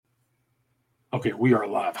Okay, we are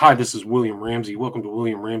live. Hi, this is William Ramsey. Welcome to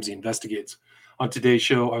William Ramsey Investigates. On today's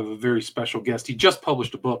show, I have a very special guest. He just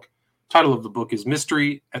published a book. Title of the book is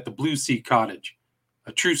Mystery at the Blue Sea Cottage,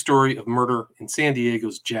 a true story of murder in San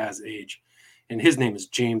Diego's jazz age. And his name is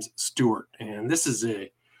James Stewart. And this is a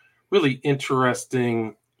really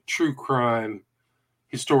interesting true crime,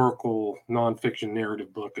 historical, nonfiction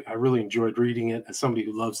narrative book. I really enjoyed reading it as somebody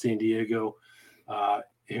who loves San Diego.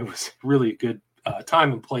 It was really a good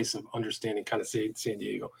time and place of understanding kind of San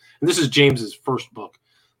Diego. And this is James's first book,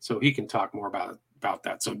 so he can talk more about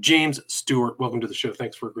that. So James Stewart, welcome to the show.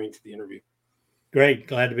 Thanks for agreeing to the interview. Great.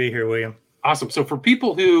 Glad to be here, William. Awesome. So for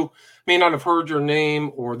people who may not have heard your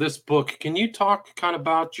name or this book, can you talk kind of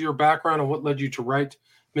about your background and what led you to write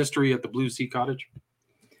Mystery at the Blue Sea Cottage?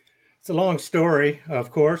 It's a long story, of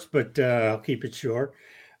course, but I'll keep it short.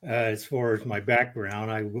 As far as my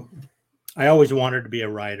background, I always wanted to be a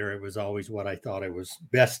writer. It was always what I thought I was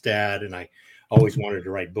best at, and I always wanted to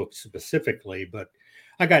write books specifically, but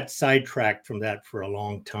I got sidetracked from that for a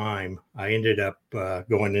long time. I ended up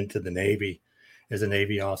going into the Navy as a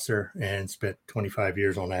Navy officer and spent 25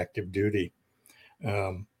 years on active duty.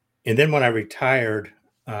 And then when I retired,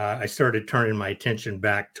 I started turning my attention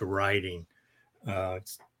back to writing.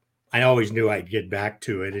 I always knew I'd get back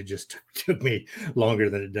to it. It just took me longer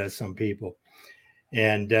than it does some people.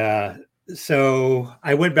 And so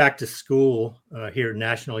I went back to school here at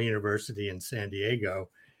National University in San Diego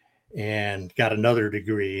and got another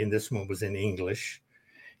degree. And this one was in English.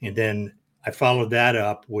 And then I followed that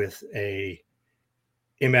up with a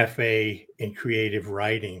MFA in creative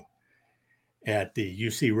writing at the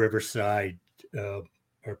UC Riverside, or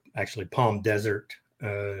actually Palm Desert,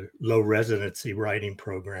 low residency writing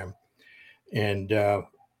program. And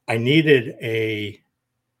I needed a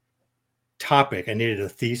topic. I needed a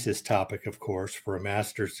thesis topic, of course, for a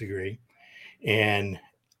master's degree. And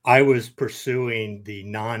I was pursuing the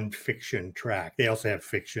nonfiction track. They also have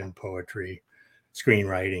fiction, poetry,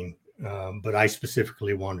 screenwriting. But I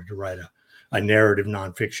specifically wanted to write a narrative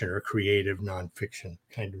nonfiction or creative nonfiction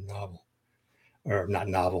kind of novel, or not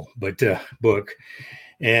novel, but book.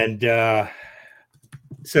 And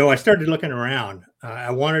so I started looking around. I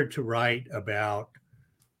wanted to write about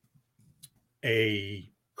a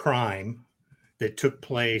crime that took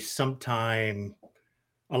place sometime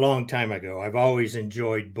a long time ago. I've always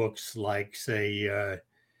enjoyed books like, say,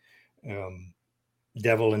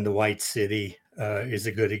 Devil in the White City is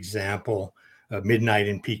a good example. Midnight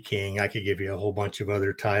in Peking. I could give you a whole bunch of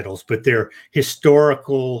other titles, but they're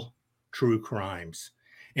historical true crimes.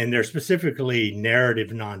 And they're specifically narrative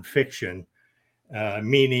nonfiction,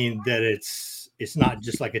 meaning that it's not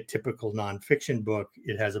just like a typical nonfiction book.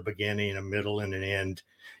 It has a beginning, a middle, and an end.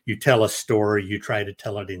 You tell a story, you try to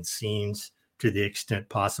tell it in scenes to the extent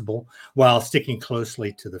possible while sticking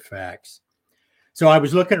closely to the facts. So I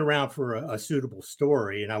was looking around for a suitable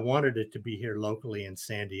story, and I wanted it to be here locally in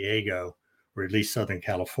San Diego, or at least Southern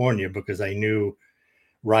California, because I knew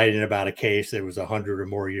writing about a case that was 100 or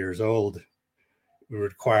more years old would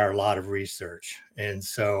require a lot of research. And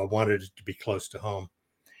so I wanted it to be close to home.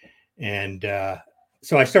 And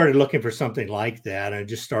so I started looking for something like that. I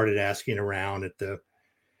just started asking around at the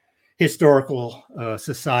historical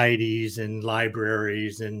societies and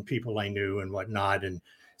libraries and people I knew and whatnot. And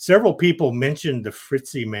several people mentioned the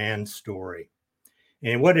Fritzy Man story.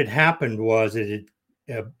 And what had happened was it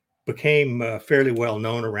had became fairly well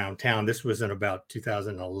known around town. This was in about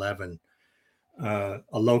 2011. A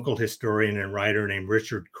local historian and writer named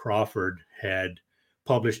Richard Crawford had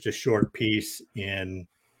published a short piece in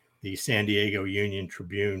the San Diego Union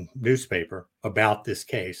Tribune newspaper about this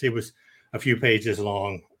case. It was a few pages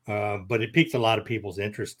long, but it piqued a lot of people's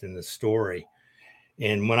interest in the story.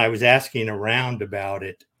 And when I was asking around about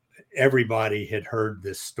it, everybody had heard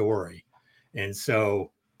this story. And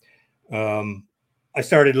so I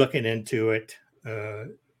started looking into it.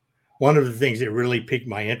 One of the things that really piqued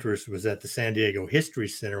my interest was at the San Diego History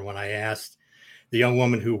Center when I asked the young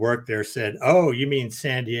woman who worked there, said, "Oh, you mean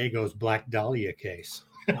San Diego's Black Dahlia case?"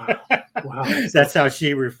 Wow. That's how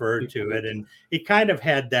she referred to it. And it kind of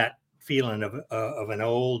had that feeling of an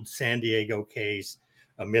old San Diego case,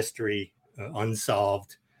 a mystery,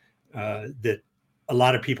 unsolved, that a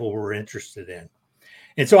lot of people were interested in.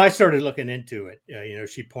 And so I started looking into it.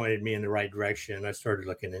 She pointed me in the right direction. I started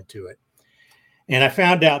looking into it. And I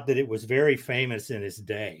found out that it was very famous in its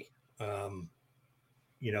day.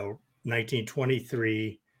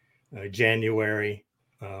 1923, January,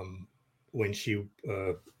 when she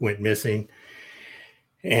went missing.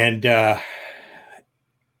 And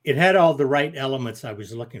it had all the right elements I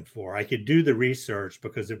was looking for. I could do the research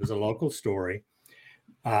because it was a local story.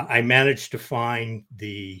 I managed to find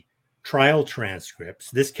the trial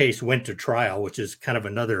transcripts. This case went to trial, which is kind of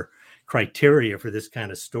another criteria for this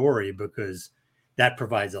kind of story, because that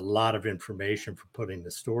provides a lot of information for putting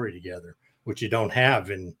the story together, which you don't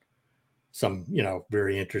have in some,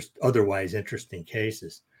 very otherwise interesting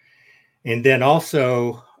cases. And then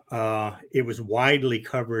also, it was widely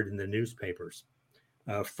covered in the newspapers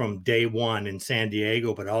from day one in San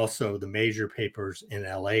Diego, but also the major papers in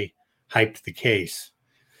LA hyped the case.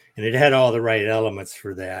 And it had all the right elements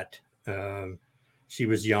for that. She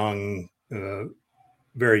was young,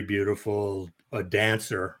 very beautiful, a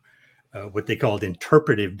dancer, what they called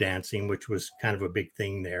interpretive dancing, which was kind of a big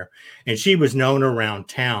thing there. And she was known around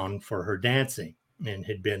town for her dancing and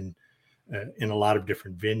had been in a lot of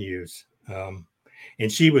different venues.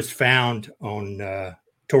 And she was found on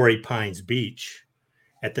Torrey Pines Beach,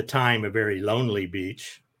 at the time a very lonely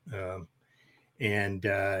beach.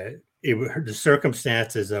 The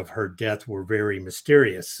circumstances of her death were very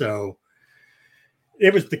mysterious. So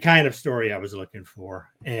it was the kind of story I was looking for.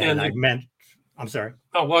 I'm sorry.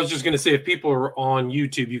 Oh, well, I was just going to say, if people are on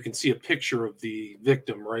YouTube, you can see a picture of the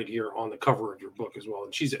victim right here on the cover of your book as well.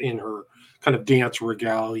 And she's in her kind of dance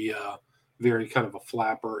regalia, very kind of a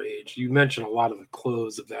flapper age. You mentioned a lot of the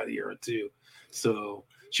clothes of that era too. So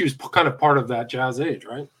she was kind of part of that jazz age,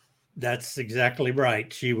 right? That's exactly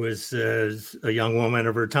right. She was a young woman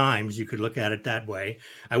of her times. You could look at it that way.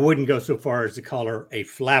 I wouldn't go so far as to call her a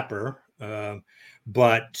flapper,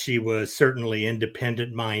 but she was certainly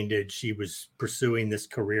independent-minded. She was pursuing this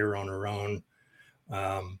career on her own.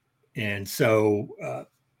 And so,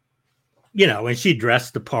 and she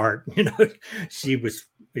dressed the part. She was,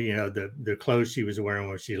 the clothes she was wearing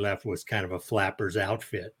when she left was kind of a flapper's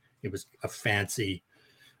outfit. It was a fancy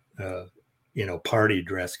party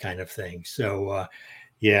dress kind of thing. So,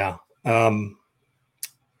 yeah.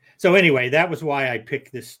 So anyway, that was why I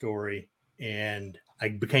picked this story, and I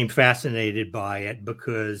became fascinated by it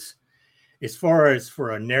because, as far as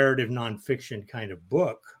for a narrative nonfiction kind of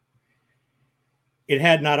book, it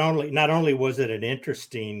had not only was it an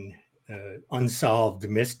interesting unsolved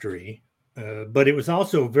mystery, but it was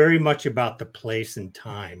also very much about the place and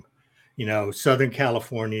time. Southern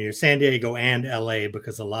California, San Diego, and LA,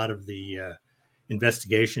 because a lot of the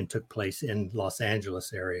investigation took place in Los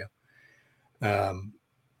Angeles area. And,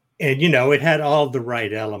 it had all the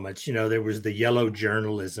right elements. There was the yellow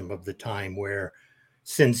journalism of the time where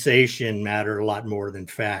sensation mattered a lot more than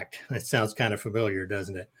fact. That sounds kind of familiar,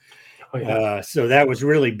 doesn't it? Oh, yeah. So that was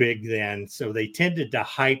really big then. So they tended to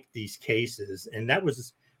hype these cases. And that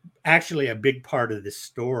was actually a big part of this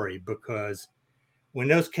story, because when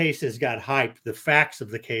those cases got hyped, the facts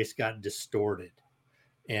of the case got distorted,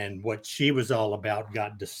 and what she was all about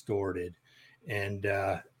got distorted. And,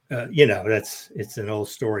 it's an old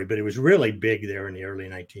story, but it was really big there in the early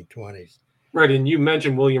 1920s. Right. And you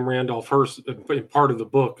mentioned William Randolph Hearst in part of the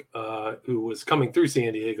book, who was coming through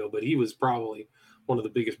San Diego, but he was probably one of the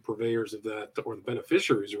biggest purveyors of that, or the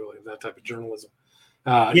beneficiaries really of that type of journalism.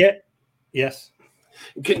 Yes.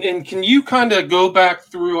 Can you kind of go back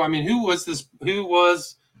through? I mean, who was this? Who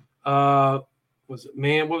was it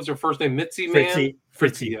Man? What was her first name? Mitzi Man?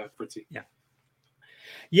 Fritzie. Yeah, Fritzie.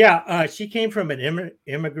 Yeah. She came from an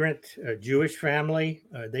immigrant Jewish family.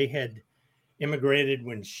 They had immigrated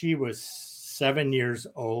when she was 7 years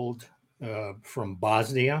old from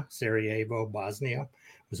Bosnia. Sarajevo, Bosnia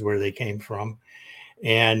was where they came from.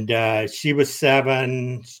 And she was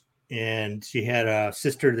 7, and she had a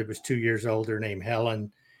sister that was 2 years older named Helen,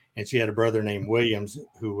 and she had a brother named Williams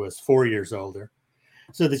who was 4 years older.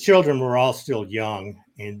 So the children were all still young.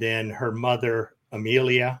 And then her mother,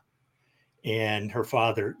 Amelia, and her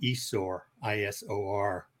father, Isor,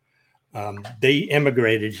 Isor, they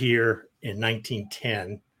immigrated here in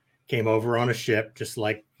 1910, came over on a ship, just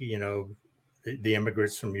like, the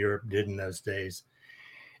immigrants from Europe did in those days.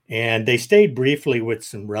 And they stayed briefly with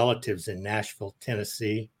some relatives in Nashville,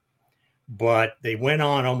 Tennessee, but they went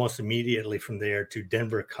on almost immediately from there to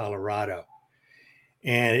Denver, Colorado.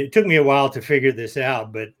 And it took me a while to figure this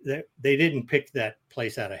out, but they didn't pick that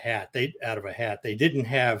place out of a hat. They didn't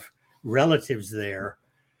have relatives there,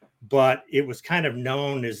 but it was kind of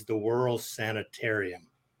known as the World's Sanitarium,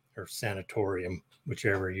 or Sanatorium,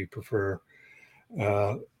 whichever you prefer.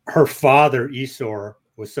 Her father, Isor,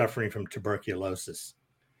 was suffering from tuberculosis.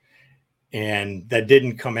 And that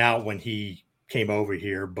didn't come out when he came over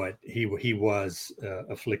here, but he was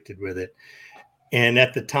afflicted with it. And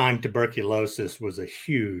at the time, tuberculosis was a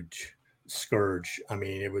huge scourge. I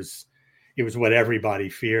mean, it was what everybody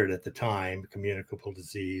feared at the time, communicable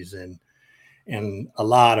disease, and a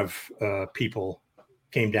lot of people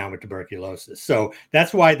came down with tuberculosis. So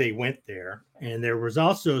that's why they went there. And there was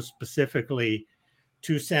also specifically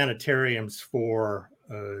two sanitariums for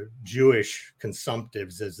Jewish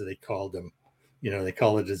consumptives, as they called them. They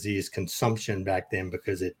call the disease consumption back then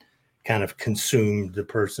because it kind of consumed the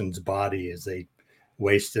person's body as they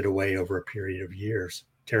wasted away over a period of years.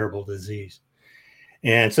 Terrible disease.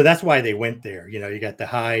 And so that's why they went there. You got the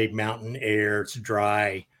high mountain air, it's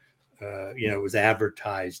dry. It was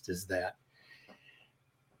advertised as that.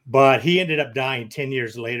 But he ended up dying 10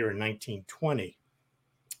 years later in 1920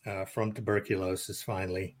 from tuberculosis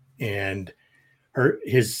finally. And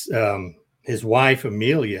his wife,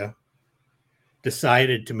 Amelia,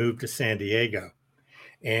 decided to move to San Diego.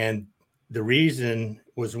 And the reason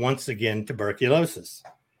was once again tuberculosis.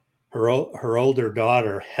 Her older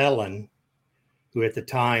daughter, Helen, who at the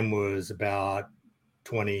time was about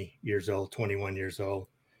 21 years old,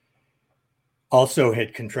 also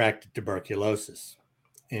had contracted tuberculosis.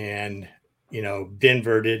 And,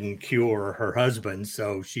 Denver didn't cure her husband,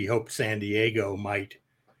 so she hoped San Diego might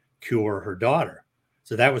cure her daughter.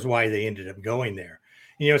 So that was why they ended up going there.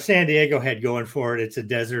 San Diego had going for it. It's a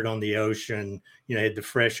desert on the ocean. Had the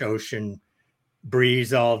fresh ocean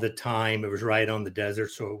breeze all the time. It was right on the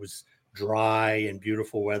desert, so it was dry and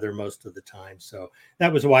beautiful weather most of the time. So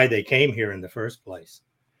that was why they came here in the first place.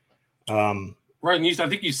 Right, and I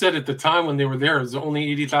think you said at the time when they were there, it was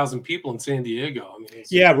only 80,000 people in San Diego.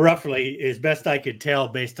 Yeah, roughly, as best I could tell,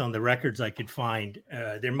 based on the records I could find.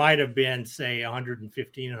 There might have been, say,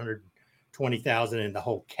 115,000, 120,000 in the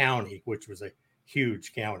whole county, which was a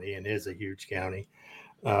huge county and is a huge county.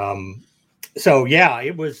 So, yeah,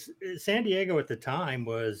 it was San Diego at the time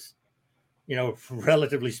was,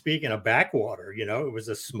 relatively speaking, a backwater. It was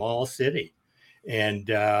a small city, and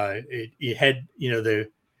it had,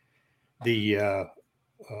 the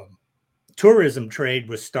tourism trade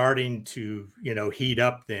was starting to, heat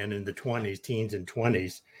up then in the teens and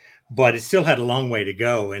 20s, but it still had a long way to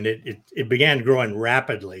go. And it began growing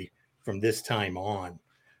rapidly from this time on.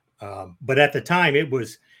 But at the time, it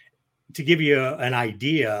was, to give you an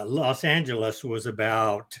idea, Los Angeles was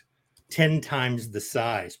about 10 times the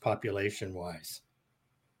size population wise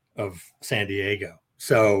of San Diego.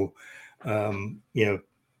 So,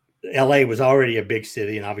 LA was already a big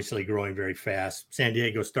city and obviously growing very fast. San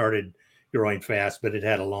Diego started growing fast, but it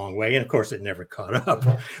had a long way. And of course, it never caught up.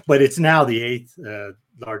 But it's now the 8th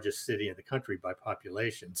largest city in the country by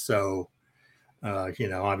population. So,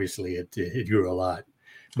 obviously it grew a lot.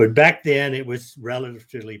 But back then it was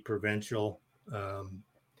relatively provincial.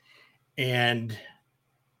 And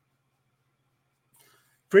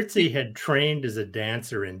Fritzy had trained as a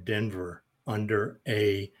dancer in Denver under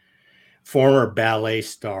a former ballet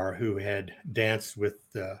star who had danced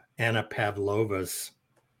with Anna Pavlova's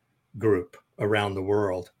group around the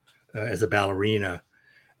world as a ballerina.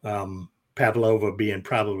 Pavlova being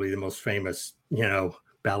probably the most famous,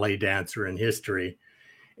 ballet dancer in history.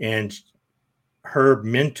 And her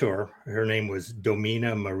mentor, her name was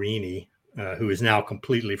Domina Marini, who is now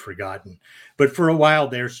completely forgotten. But for a while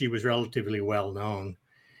there, she was relatively well known.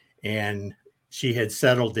 And she had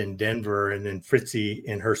settled in Denver, and then Fritzy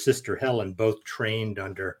and her sister Helen both trained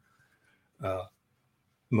under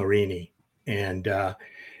Marini. And it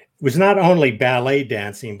was not only ballet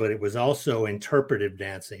dancing, but it was also interpretive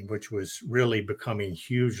dancing, which was really becoming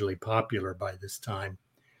hugely popular by this time.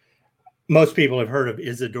 Most people have heard of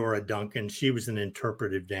Isadora Duncan. She was an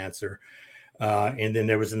interpretive dancer. And then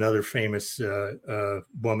there was another famous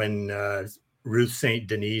woman, Ruth St.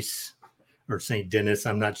 Denis, or St. Denis,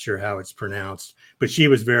 I'm not sure how it's pronounced, but she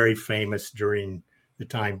was very famous during the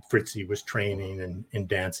time Fritzy was training and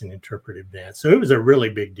dancing interpretive dance. So it was a really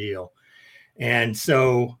big deal. And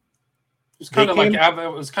so it was kind of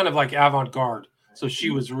like avant-garde. So she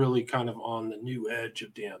was really kind of on the new edge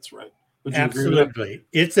of dance, right? Would you agree with that?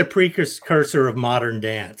 It's a precursor of modern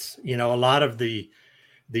dance. A lot of the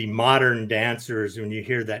modern dancers, when you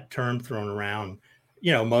hear that term thrown around,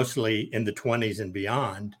 mostly in the 20s and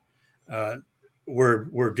beyond,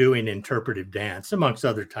 we're doing interpretive dance amongst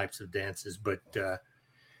other types of dances. But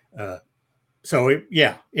so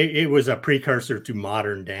it was a precursor to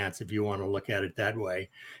modern dance, if you want to look at it that way.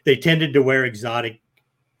 They tended to wear exotic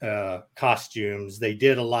costumes. They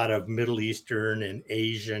did a lot of Middle Eastern and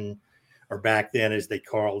Asian, or back then as they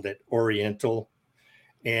called it, Oriental.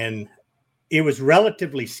 And it was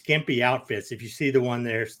relatively skimpy outfits. If you see the one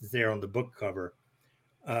there on the book cover,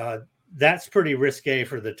 that's pretty risque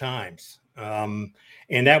for the times. And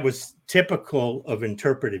that was typical of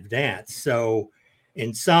interpretive dance. So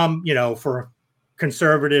in some, for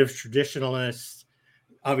conservatives, traditionalists,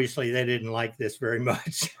 obviously they didn't like this very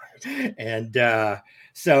much. And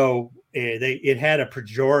so it had a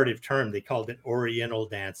pejorative term. They called it Oriental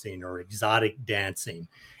dancing or exotic dancing.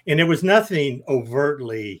 And it was nothing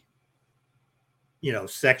overtly,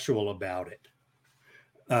 sexual about it.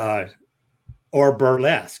 Or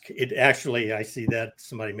burlesque. It actually, I see that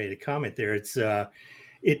somebody made a comment there.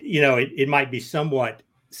 It might be somewhat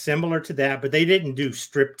similar to that, but they didn't do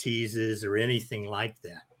strip teases or anything like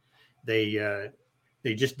that.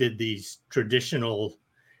 They just did these traditional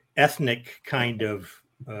ethnic kind of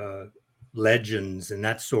legends and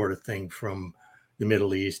that sort of thing from the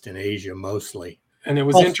Middle East and Asia mostly. And it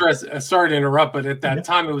was interesting. Sorry to interrupt, but at that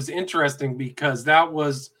time it was interesting because that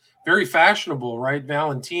was very fashionable, right?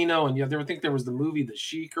 Valentino, and I think there was the movie The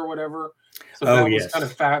Sheik or whatever. So that was kind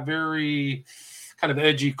of very kind of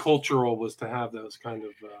edgy, cultural, was to have those kind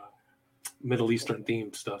of Middle Eastern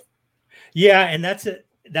themed stuff. Yeah, and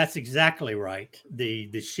that's exactly right.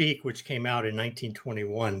 The Sheik, which came out in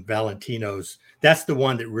 1921, Valentino's, that's the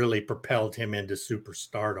one that really propelled him into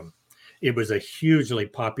superstardom. It was a hugely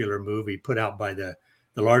popular movie put out by the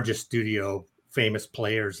largest studio, Famous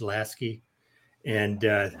Players, Lasky. And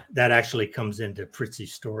that actually comes into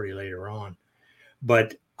Fritzy's story later on.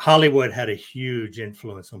 But Hollywood had a huge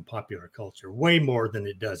influence on popular culture, way more than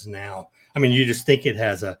it does now. I mean, you just think it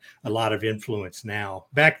has a lot of influence now.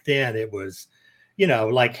 Back then, it was,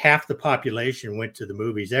 like half the population went to the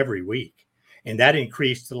movies every week. And that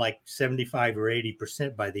increased to like 75 or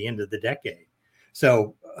 80% by the end of the decade.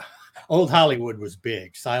 So old Hollywood was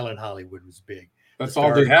big. Silent Hollywood was big. That's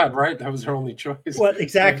all they had, right? That was their only choice. Well,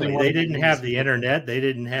 exactly. They didn't have the internet. They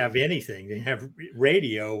didn't have anything. They have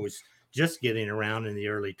radio was just getting around in the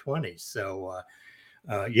early 20s. So,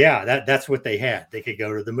 that's what they had. They could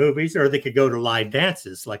go to the movies or they could go to live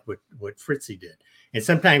dances like what Fritzy did. And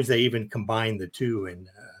sometimes they even combined the two. And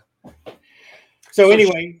so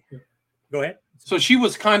anyway, go ahead. So she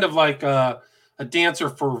was kind of like a dancer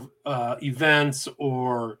for events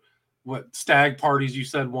or what stag parties you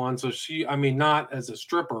said one. So not as a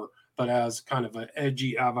stripper, but as kind of an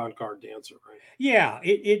edgy avant-garde dancer, right? Yeah,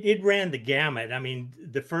 it ran the gamut. I mean,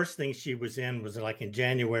 the first thing she was in was like in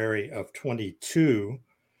January of 22.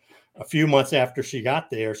 A few months after she got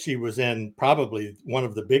there, she was in probably one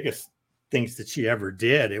of the biggest things that she ever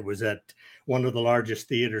did. It was at one of the largest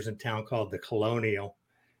theaters in town called the Colonial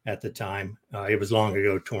at the time. It was long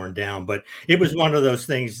ago torn down, but it was one of those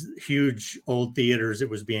things, huge old theaters. It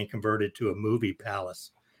was being converted to a movie palace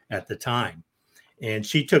at the time. And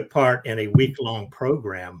she took part in a week-long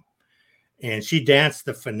program and she danced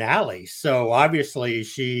the finale. So obviously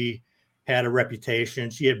she had a reputation.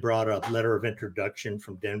 She had brought a letter of introduction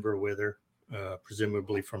from Denver with her,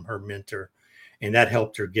 presumably from her mentor. And that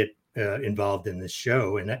helped her get involved in this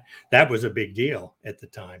show. And that was a big deal at the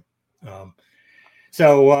time. But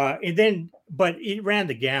it ran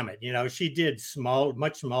the gamut. She did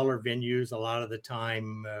much smaller venues a lot of the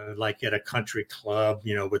time, like at a country club,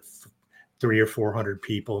 with 300 or 400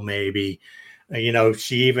 people, maybe.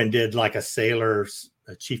 She even did like a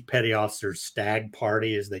chief petty officer's stag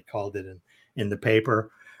party, as they called it in the paper.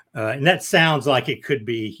 And that sounds like it could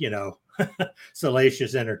be,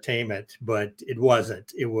 salacious entertainment, but it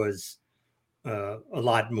wasn't. It was a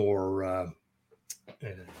lot more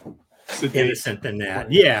innocent than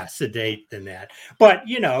that. Yeah, sedate than that. But,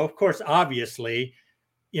 of course, obviously,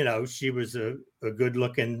 she was a good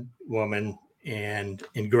looking woman and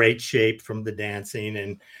in great shape from the dancing.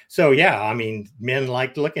 And so, men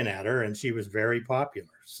liked looking at her and she was very popular.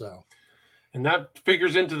 So, and that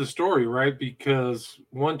figures into the story, right? Because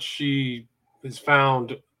once she is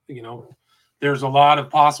found, there's a lot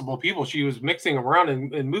of possible people. She was mixing around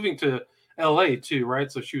and moving to LA too,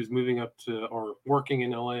 right? So she was moving up to, or working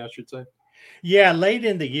in LA, I should say. Yeah, late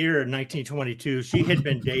in the year 1922, she had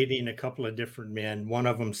been dating a couple of different men, one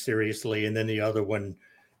of them seriously, and then the other one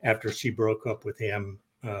after she broke up with him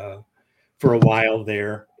for a while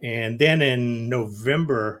there. And then in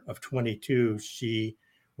November of 22, she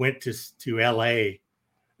went to LA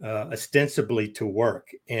ostensibly to work.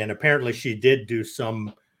 And apparently she did do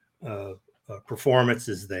some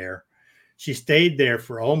performances there. She stayed there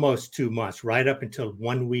for almost 2 months, right up until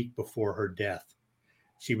 1 week before her death.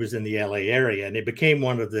 She was in the LA area, and it became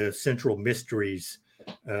one of the central mysteries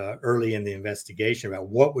early in the investigation about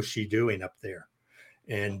what was she doing up there.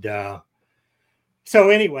 And so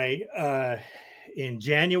anyway, in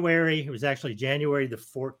January, it was actually January the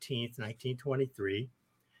 14th, 1923,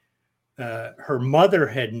 her mother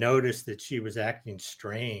had noticed that she was acting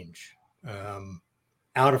strange,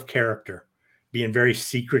 out of character, being very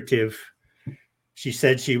secretive. She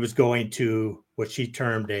said she was going to what she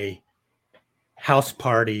termed a house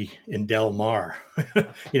party in Del Mar,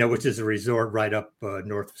 which is a resort right up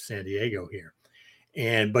north of San Diego here.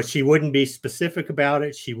 But she wouldn't be specific about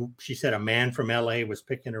it. She said a man from LA was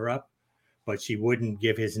picking her up, but she wouldn't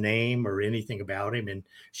give his name or anything about him. And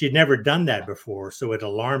she'd never done that before, so it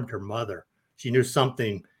alarmed her mother. She knew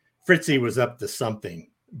something, Fritzy was up to something,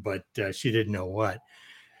 but she didn't know what.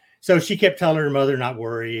 So she kept telling her mother, not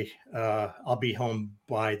worry, I'll be home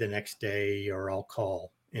by the next day or I'll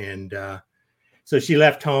call. And so she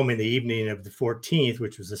left home in the evening of the 14th,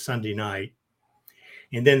 which was a Sunday night.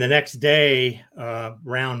 And then the next day,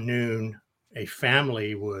 around noon, a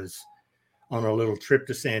family was on a little trip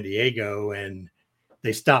to San Diego, and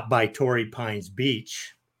they stopped by Torrey Pines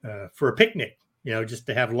Beach for a picnic, just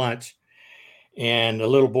to have lunch. And a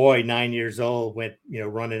little boy, 9 years old, went,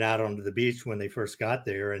 running out onto the beach when they first got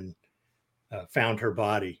there and found her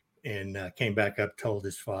body and came back up, told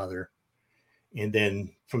his father. And then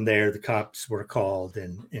from there, the cops were called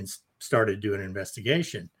and started doing an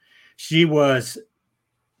investigation. She was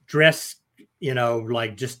dressed,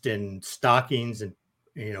 like just in stockings and,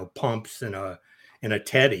 pumps and a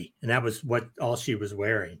teddy. And that was all she was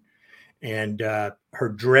wearing. And her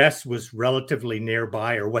dress was relatively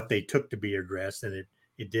nearby, or what they took to be her dress. And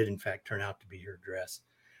it did, in fact, turn out to be her dress,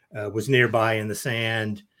 was nearby in the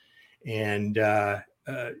sand. And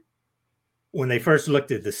when they first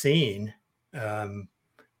looked at the scene,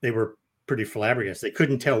 they were pretty flabbergasted. They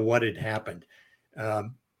couldn't tell what had happened.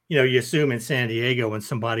 You assume in San Diego, when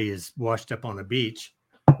somebody is washed up on a beach,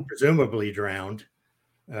 presumably drowned,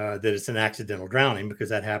 that it's an accidental drowning, because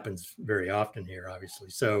that happens very often here,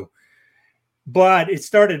 obviously. So, but it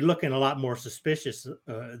started looking a lot more suspicious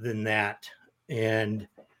than that. And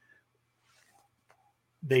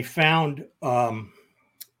they found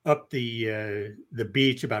up the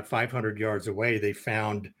beach about 500 yards away, they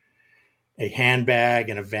found a handbag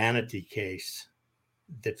and a vanity case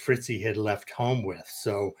that Fritzy had left home with.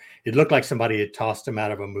 So it looked like somebody had tossed him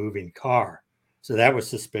out of a moving car. So that was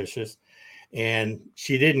suspicious. And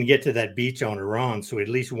she didn't get to that beach on her own, so at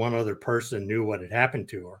least one other person knew what had happened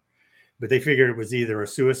to her. But they figured it was either a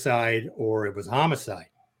suicide or it was homicide.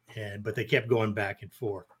 But they kept going back and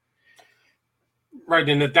forth. Right.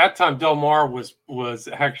 And at that time, Del Mar was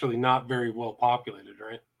actually not very well populated,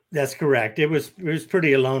 right? That's correct. It was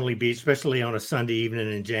pretty a lonely beach, especially on a Sunday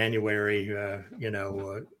evening in January.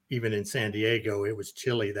 Even in San Diego, it was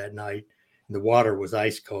chilly that night, and the water was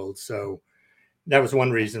ice cold. So that was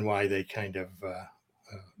one reason why they kind of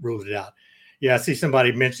ruled it out. Yeah, I see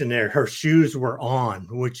somebody mentioned there her shoes were on,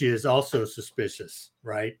 which is also suspicious,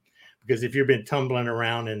 right? Because if you've been tumbling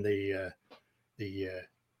around in the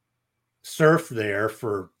surf there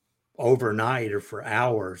for overnight or for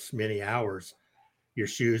hours, many hours, your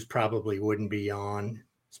shoes probably wouldn't be on,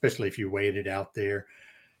 especially if you waited out there.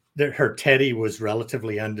 Her teddy was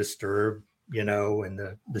relatively undisturbed, and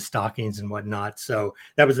the stockings and whatnot. So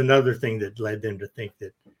that was another thing that led them to think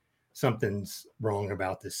that something's wrong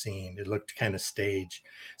about the scene. It looked kind of staged.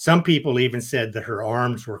 Some people even said that her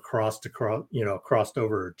arms were crossed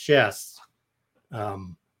over her chest,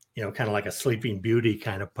 kind of like a Sleeping Beauty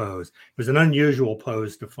kind of pose. It was an unusual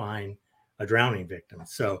pose to find a drowning victim.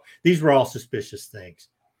 So these were all suspicious things.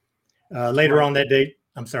 Later on that day,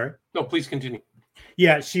 I'm sorry. No, please continue.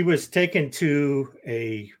 Yeah, she was taken to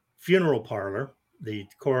a funeral parlor. The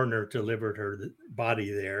coroner delivered her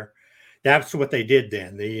body there. That's what they did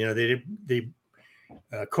then. The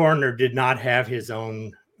coroner did not have his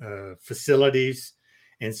own facilities,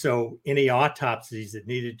 and so any autopsies that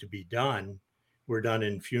needed to be done were done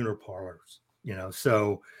in funeral parlors.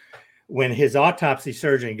 So when his autopsy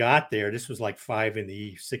surgeon got there, this was like 6 in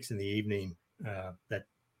the evening that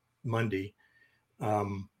Monday.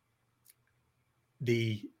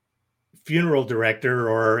 The funeral director,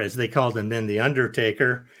 or as they called him then, the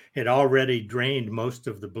undertaker, had already drained most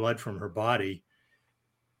of the blood from her body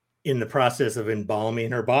in the process of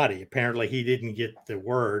embalming her body. Apparently, he didn't get the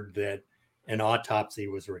word that an autopsy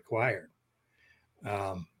was required.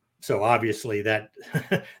 So obviously that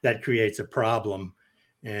that creates a problem.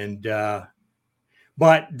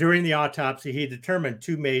 But during the autopsy, he determined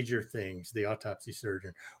two major things, the autopsy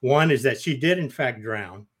surgeon. One is that she did in fact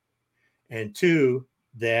drown, and two,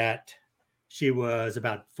 that she was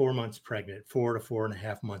about 4 months pregnant, 4 to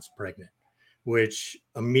 4.5 months pregnant, which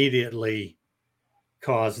immediately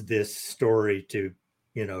caused this story to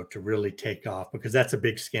really take off, because that's a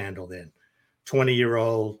big scandal then.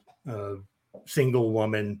 20-year-old single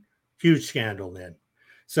woman, huge scandal then.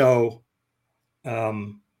 So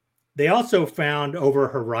they also found over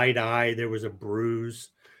her right eye, there was a bruise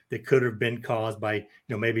that could have been caused by,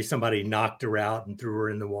 maybe somebody knocked her out and threw her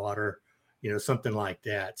in the water, something like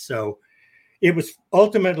that. So It was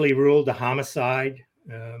ultimately ruled a homicide,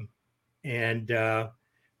 and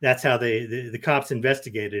that's how the cops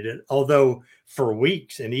investigated it. Although for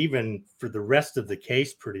weeks and even for the rest of the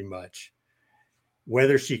case, pretty much,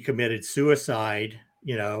 whether she committed suicide,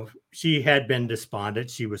 she had been despondent.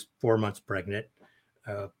 She was 4 months pregnant.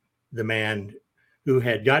 The man who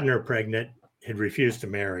had gotten her pregnant had refused to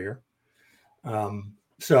marry her.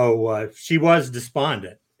 So she was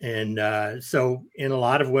despondent. And so in a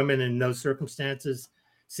lot of women in those circumstances,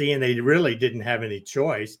 seeing they really didn't have any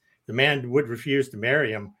choice, the man would refuse to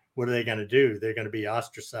marry him. What are they going to do? They're going to be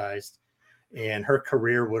ostracized, and her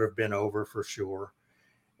career would have been over for sure.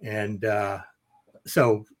 And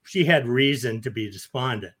so she had reason to be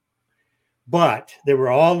despondent. But there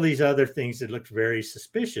were all these other things that looked very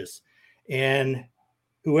suspicious. And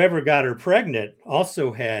whoever got her pregnant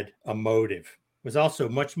also had a motive. It was also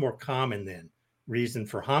much more common then, reason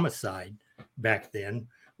for homicide back then,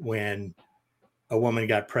 when a woman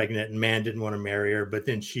got pregnant and man didn't want to marry her, but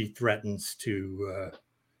then she threatens to,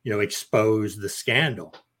 expose the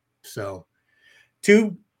scandal. So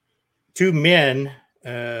two men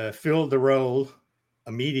filled the role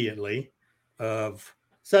immediately of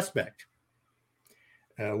suspect.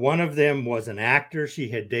 One of them was an actor she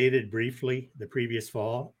had dated briefly the previous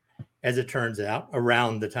fall, as it turns out,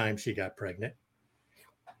 around the time she got pregnant.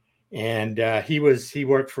 And he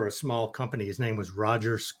worked for a small company. His name was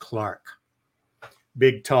Rogers Clark.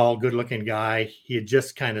 Big, tall, good-looking guy. He had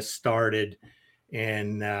just kind of started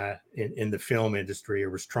in the film industry, or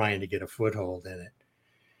was trying to get a foothold in it.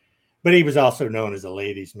 But he was also known as a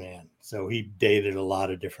ladies' man. So he dated a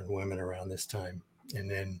lot of different women around this time. And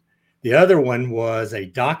then the other one was a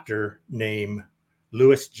doctor named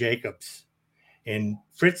Louis Jacobs. And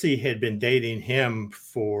Fritzie had been dating him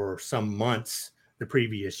for some months the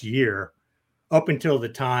previous year, up until the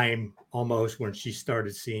time almost when she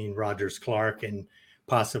started seeing Rogers Clark and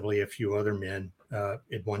possibly a few other men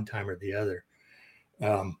at one time or the other.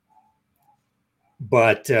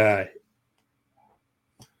 But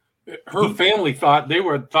her family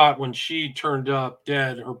thought when she turned up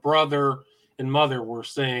dead, her brother and mother were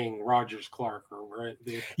saying Rogers Clark, right?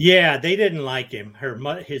 Yeah, they didn't like him. Her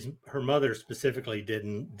mother specifically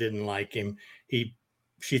didn't like him.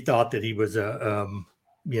 She thought that he was a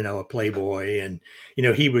playboy, and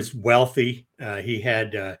he was wealthy. He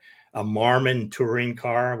had a Marmon touring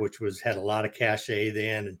car, which had a lot of cachet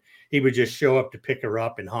then, and he would just show up to pick her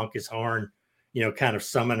up and honk his horn, kind of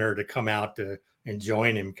summon her to come out and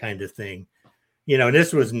join him, kind of thing. And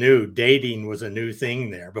this was new. Dating was a new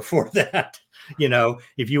thing there. Before that,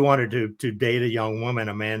 if you wanted to date a young woman,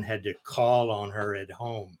 a man had to call on her at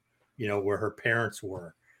home, where her parents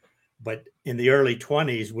were. But in the early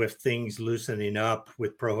 20s, with things loosening up,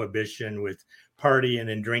 with prohibition, with partying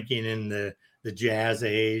and drinking in the jazz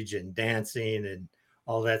age and dancing and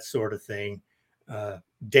all that sort of thing,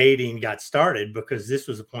 dating got started, because this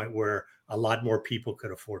was a point where a lot more people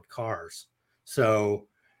could afford cars. So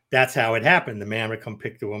that's how it happened. The man would come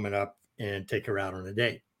pick the woman up and take her out on a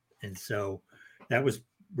date. And so that was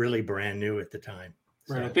really brand new at the time.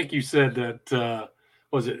 Right. So, I think you said that,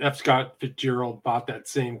 was it F. Scott Fitzgerald bought that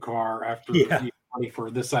same car after money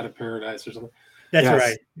for This Side of Paradise or something? That's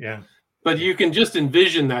right. Yeah. But you can just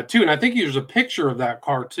envision that too. And I think there's a picture of that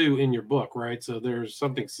car too in your book, right? So there's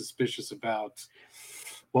something suspicious about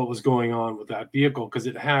what was going on with that vehicle, because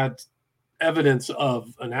it had evidence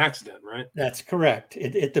of an accident, right? That's correct.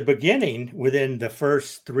 At the beginning, within the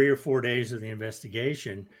first 3 or 4 days of the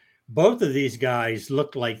investigation, both of these guys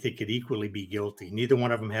looked like they could equally be guilty. Neither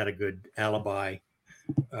one of them had a good alibi.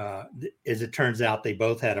 As it turns out, they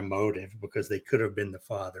both had a motive, because they could have been the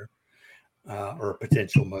father, or a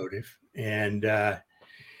potential motive. And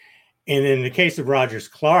in the case of Rogers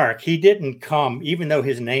Clark, he didn't come, even though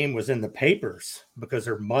his name was in the papers, because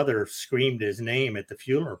her mother screamed his name at the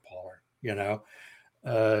funeral parlor.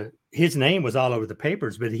 His name was all over the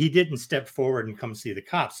papers, but he didn't step forward and come see the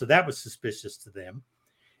cops. So that was suspicious to them.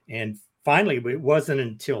 And finally, it wasn't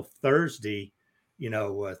until Thursday,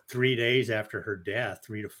 3 days after her death,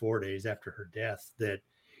 3 to 4 days after her death, that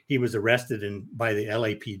he was arrested by the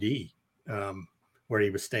LAPD, where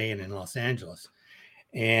he was staying in Los Angeles.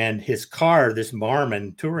 And his car, this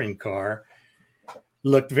Marmon touring car,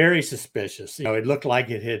 looked very suspicious. It looked like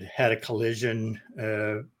it had had a collision,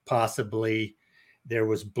 possibly. There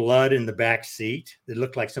was blood in the back seat. It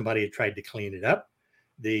looked like somebody had tried to clean it up.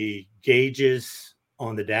 The gauges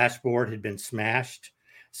on the dashboard had been smashed.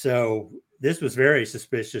 So this was very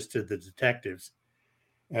suspicious to the detectives.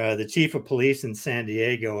 The chief of police in San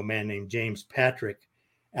Diego, a man named James Patrick,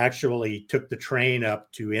 actually took the train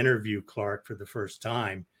up to interview Clark for the first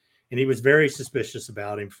time. And he was very suspicious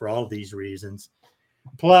about him for all of these reasons.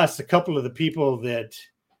 Plus, a couple of the people that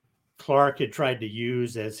Clark had tried to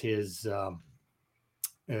use as his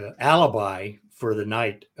alibi for the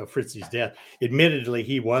night of Fritzy's death. Admittedly,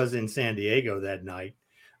 he was in San Diego that night,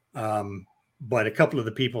 but a couple of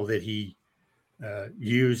the people that he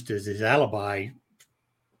used as his alibi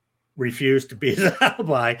refused to be his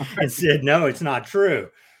alibi and said, no, it's not true.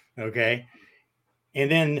 Okay. And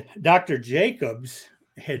then Dr. Jacobs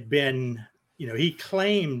had been, he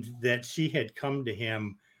claimed that she had come to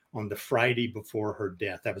him on the Friday before her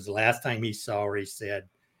death. That was the last time he saw her, he said.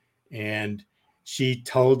 And she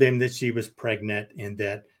told him that she was pregnant and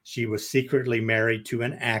that she was secretly married to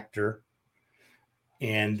an actor,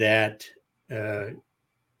 and that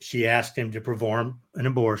she asked him to perform an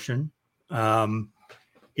abortion.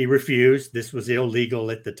 He refused. This was illegal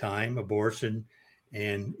at the time. Abortion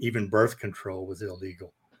and even birth control was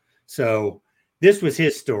illegal. So this was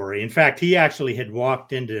his story. In fact, he actually had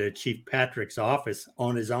walked into Chief Patrick's office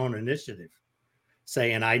on his own initiative,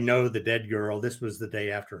 saying, I know the dead girl. This was the day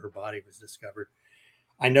after her body was discovered.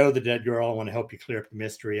 I know the dead girl. I want to help you clear up the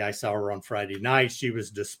mystery. I saw her on Friday night. She was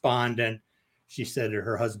despondent. She said that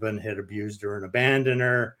her husband had abused her and abandoned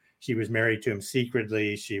her. She was married to him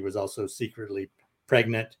secretly. She was also secretly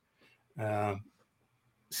pregnant.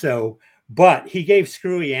 But he gave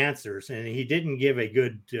screwy answers, and he didn't give a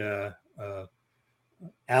good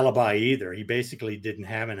alibi either. He basically didn't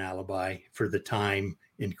have an alibi for the time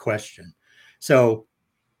in question. So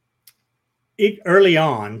early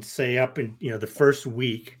on, say up in the first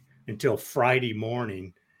week until Friday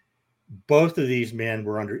morning, both of these men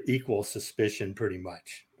were under equal suspicion pretty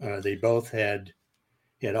much. They both had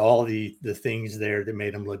all the things there that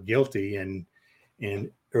made them look guilty and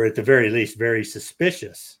or at the very least very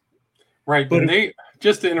suspicious. Right. But they,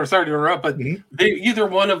 just to sorry to interrupt, but either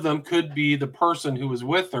one of them could be the person who was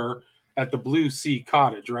with her at the Blue Sea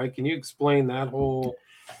Cottage, right? Can you explain that whole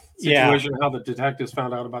situation, how the detectives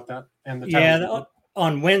found out about that? And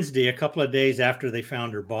on Wednesday, a couple of days after they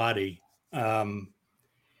found her body,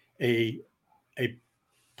 a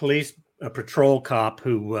patrol cop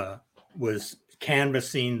who was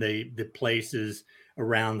canvassing the places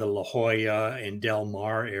around the La Jolla and Del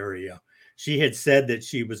Mar area. She had said that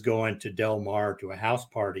she was going to Del Mar to a house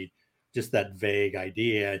party, just that vague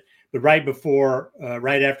idea. But right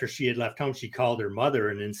after she had left home, she called her mother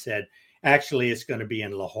and then said, actually, it's going to be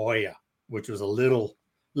in La Jolla, which was a little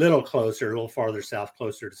closer, a little farther south,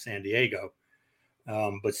 closer to San Diego,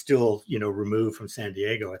 but still, removed from San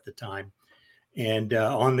Diego at the time. And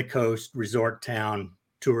on the coast, resort town,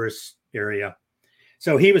 tourist area.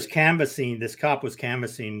 So he was canvassing, this cop was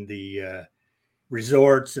canvassing the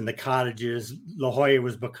resorts and the cottages. La Jolla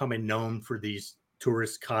was becoming known for these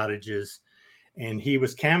tourist cottages. And he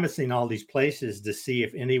was canvassing all these places to see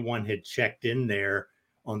if anyone had checked in there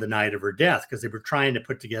on the night of her death, because they were trying to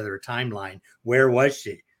put together a timeline. Where was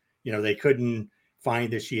she? They couldn't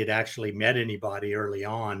find that she had actually met anybody early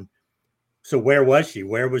on. So where was she?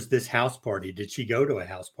 Where was this house party? Did she go to a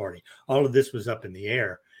house party? All of this was up in the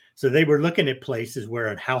air. So they were looking at places where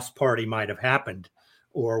a house party might have happened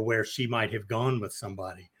or where she might have gone with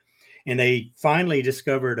somebody. And they finally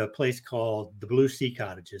discovered a place called the Blue Sea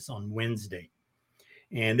Cottages on Wednesday.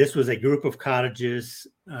 And this was a group of cottages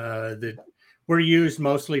that were used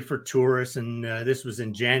mostly for tourists. And this was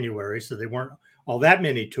in January, so they weren't all that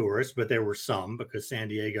many tourists, but there were some, because San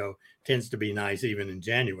Diego tends to be nice even in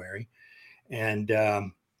January. And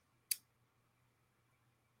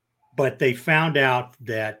but they found out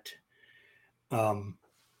that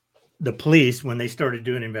the police, when they started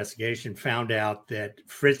doing an investigation, found out that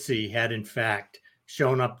Fritzy had in fact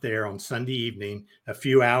shown up there on Sunday evening, a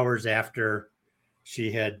few hours after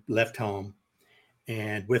she had left home,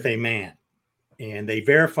 and with a man. And they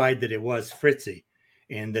verified that it was Fritzy,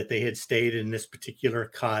 and that they had stayed in this particular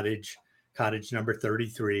cottage number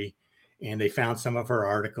 33. And they found some of her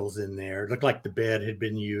articles in there. It looked like the bed had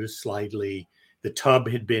been used slightly. The tub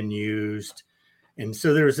had been used. And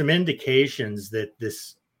so there were some indications that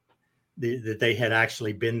that they had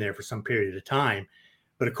actually been there for some period of time.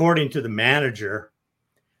 But according to the manager,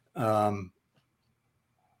 they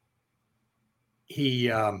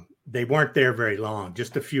weren't there very long,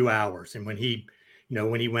 just a few hours. And when he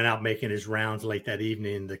went out making his rounds late that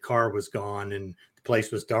evening, the car was gone and the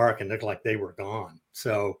place was dark and looked like they were gone.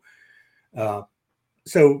 So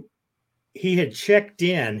he had checked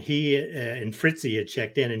in, and Fritzy had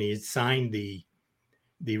checked in, and he had signed the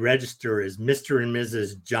register as Mr. and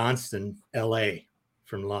Mrs. Johnston, LA,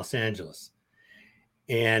 from Los Angeles.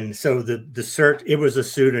 And so the search, it was a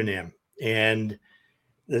pseudonym, and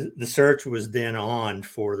the search was then on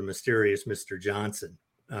for the mysterious Mr. Johnson.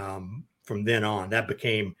 from then on. That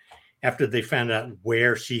became, after they found out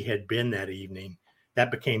where she had been that evening, that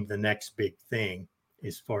became the next big thing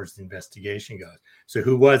as far as the investigation goes. So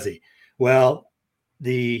who was he? Well,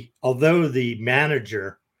 although the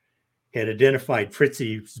manager had identified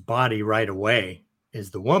Fritzy's body right away as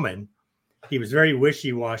the woman, he was very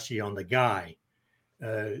wishy-washy on the guy.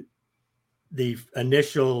 The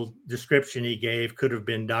initial description he gave could have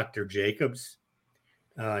been Dr. Jacobs.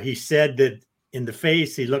 He said that in the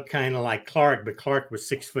face, he looked kind of like Clark, but Clark was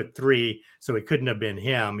 6'3", so it couldn't have been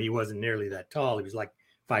him. He wasn't nearly that tall. He was like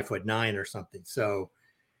 5'9" or something. So,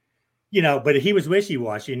 but he was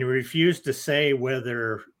wishy-washy, and he refused to say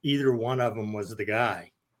whether either one of them was the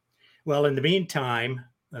guy. Well, in the meantime,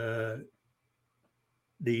 the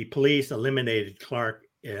police eliminated Clark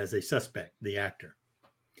as a suspect, the actor,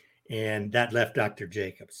 and that left Dr.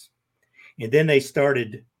 Jacobs. And then they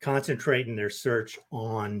started concentrating their search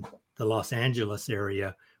on the Los Angeles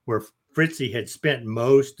area where Fritzy had spent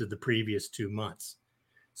most of the previous 2 months.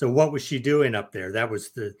 So what was she doing up there? That was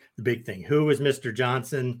the big thing. Who was Mr.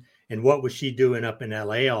 Johnson, and what was she doing up in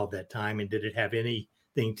LA all that time? And did it have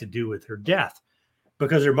anything to do with her death?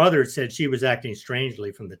 Because her mother said she was acting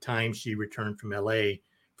strangely from the time she returned from LA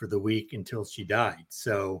for the week until she died.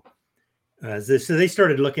 So they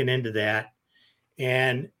started looking into that.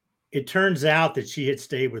 And it turns out that she had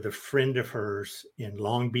stayed with a friend of hers in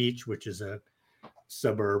Long Beach, which is a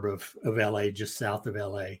suburb of LA, just south of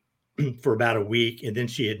LA, for about a week. And then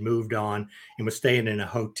she had moved on and was staying in a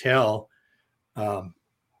hotel, the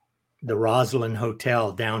Roslyn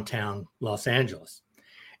Hotel, downtown Los Angeles.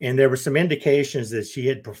 And there were some indications that she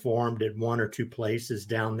had performed at one or two places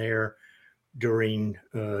down there during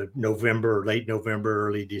November, late November,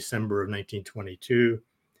 early December of 1922.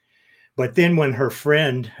 But then when her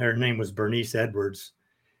friend, her name was Bernice Edwards,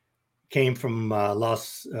 came from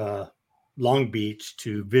Long Beach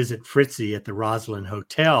to visit Fritzy at the Roslyn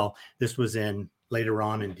Hotel, this was later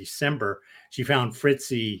on in December, she found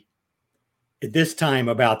Fritzy at this time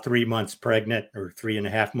about 3 months pregnant, or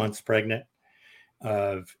 3.5 months pregnant,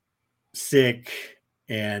 sick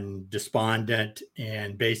and despondent.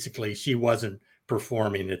 And basically she wasn't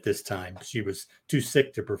performing at this time. She was too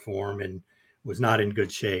sick to perform and was not in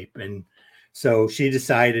good shape. And so she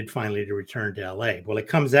decided finally to return to LA. Well, it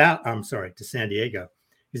comes out, to San Diego,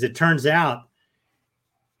 as it turns out,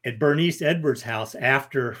 at Bernice Edwards' house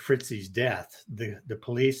after Fritzy's death, the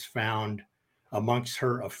police found amongst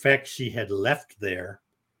her effects she had left there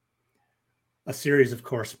a series of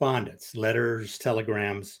correspondence, letters,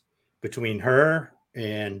 telegrams between her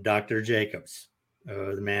and Dr. Jacobs,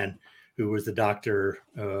 the man who was the doctor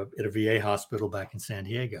at a VA hospital back in San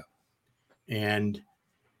Diego. And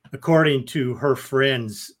according to her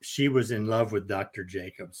friends, she was in love with Dr.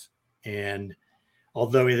 Jacobs. And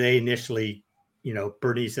although they initially,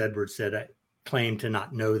 Bernice Edwards claimed to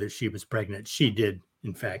not know that she was pregnant, she did,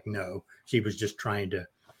 in fact, know. She was just trying to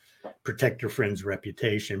protect her friend's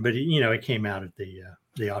reputation. But, it came out at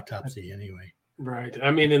the autopsy anyway. Right. I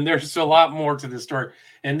mean, and there's a lot more to this story.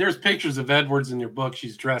 And there's pictures of Edwards in your book.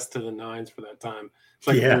 She's dressed to the nines for that time. It's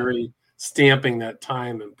like very stamping that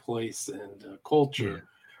time and place and culture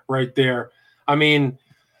right there. I mean,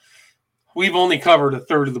 we've only covered a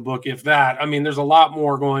third of the book, if that. I mean, there's a lot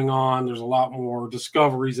more going on. There's a lot more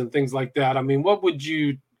discoveries and things like that. I mean, what would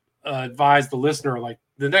you advise the listener? Like,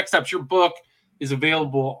 the next steps, your book is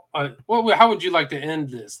available. How would you like to end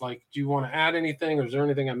this? Like, do you want to add anything, or is there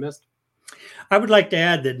anything I missed? I would like to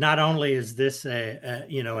add that not only is this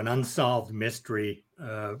an unsolved mystery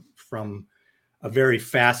from a very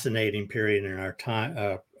fascinating period in our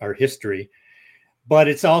time, our history, but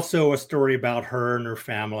it's also a story about her and her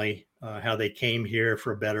family, how they came here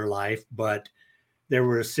for a better life. But there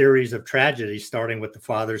were a series of tragedies, starting with the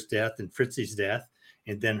father's death and Fritzy's death,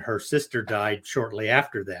 and then her sister died shortly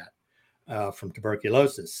after that from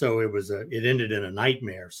tuberculosis. So it ended in a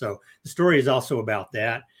nightmare. So the story is also about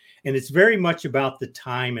that. And it's very much about the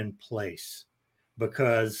time and place,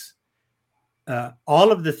 because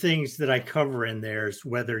all of the things that I cover in there is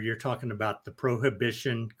whether you're talking about the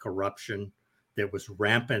prohibition, corruption that was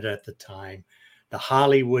rampant at the time, the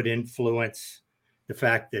Hollywood influence, the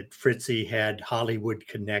fact that Fritzy had Hollywood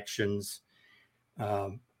connections,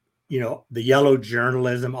 the yellow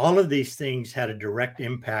journalism, all of these things had a direct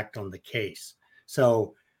impact on the case.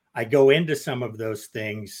 So I go into some of those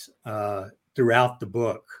things throughout the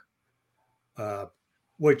book.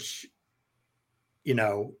 Which,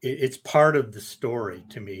 it's part of the story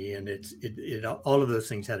to me, and it all of those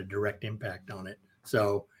things had a direct impact on it.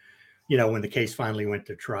 So when the case finally went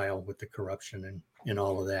to trial with the corruption and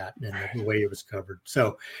all of that and the way it was covered.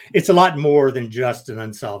 So it's a lot more than just an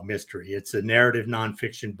unsolved mystery. It's a narrative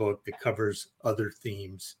nonfiction book that covers other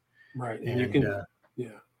themes. Right. And you can,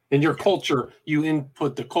 in your culture, you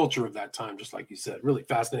input the culture of that time, just like you said. Really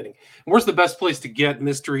fascinating. Where's the best place to get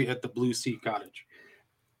Mystery at the Blue Sea Cottage?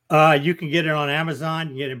 You can get it on Amazon. You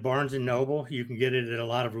can get it at Barnes and Noble. You can get it at a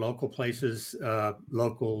lot of local places, at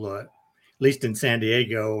least in San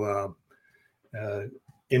Diego,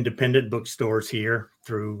 independent bookstores here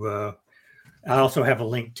through. I also have a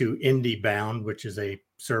link to IndieBound, which is a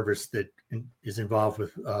service that is involved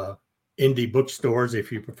with indie bookstores,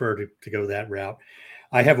 if you prefer to go that route.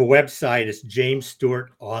 I have a website. It's James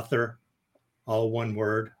Stewart Author, all one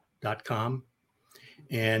word, .com.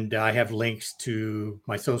 And I have links to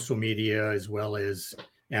my social media as well as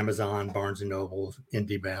Amazon, Barnes & Noble,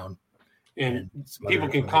 IndieBound. And people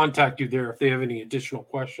can contact you there if they have any additional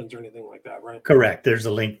questions or anything like that, right? Correct. There's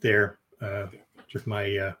a link there with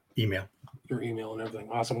my email. Your email and everything.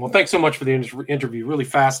 Awesome. Well, thanks so much for the interview. Really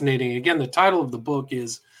fascinating. Again, the title of the book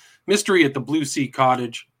is Mystery at the Blue Sea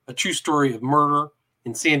Cottage, a true story of murder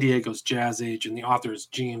in San Diego's jazz age. And the author is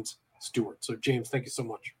James Stewart. So, James, thank you so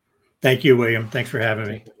much. Thank you, William. Thanks for having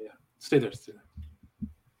me. Yeah. Stay there.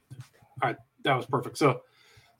 All right. That was perfect. So